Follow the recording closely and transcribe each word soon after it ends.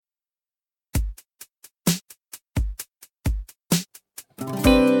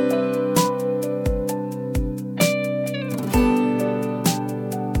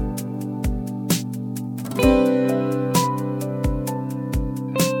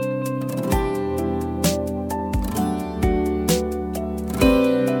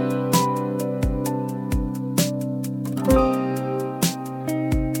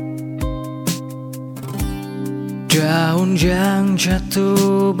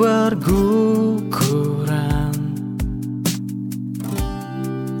jatuh berguguran,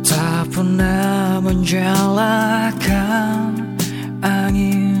 tak pernah menjalahkan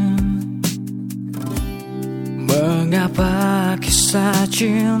angin. Mengapa kisah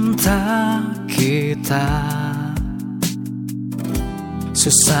cinta kita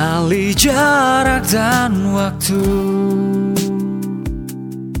sesali jarak dan waktu?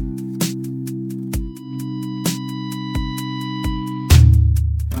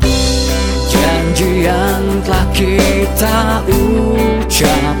 Janji yang telah kita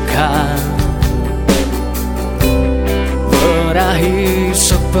ucapkan berakhir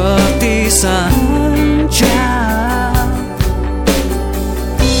seperti senja,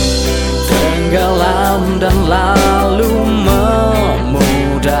 tenggelam dan lalu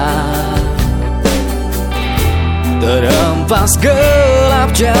memudar, terhempas gelap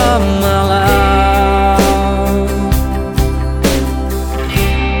jam malam.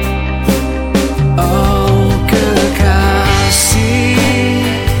 Oh kekasih,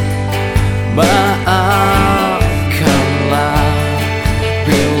 maafkanlah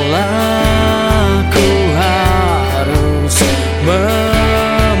bila ku harus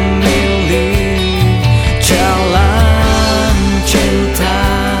memilih jalan cinta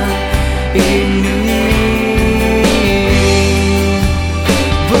ini.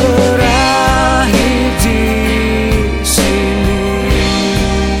 Berakhir di sini.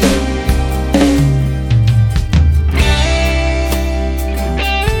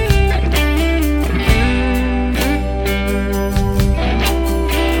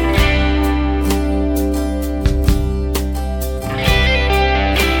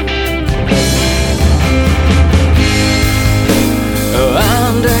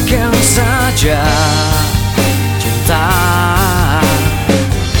 Andaikan saja cinta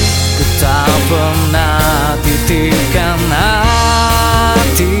ku tak pernah titipkan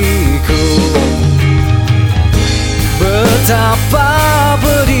hatiku, betapa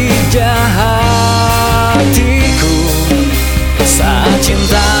pedihnya hatiku saat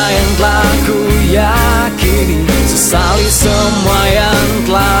cinta yang telah ku yakini sesali semua yang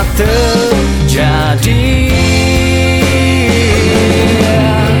telah terjadi.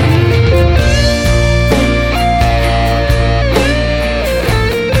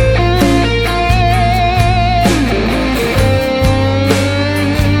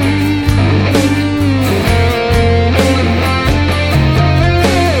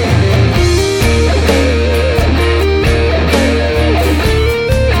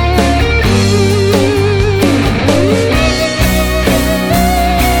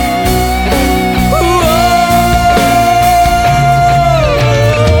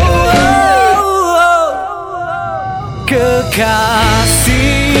 Kekasih,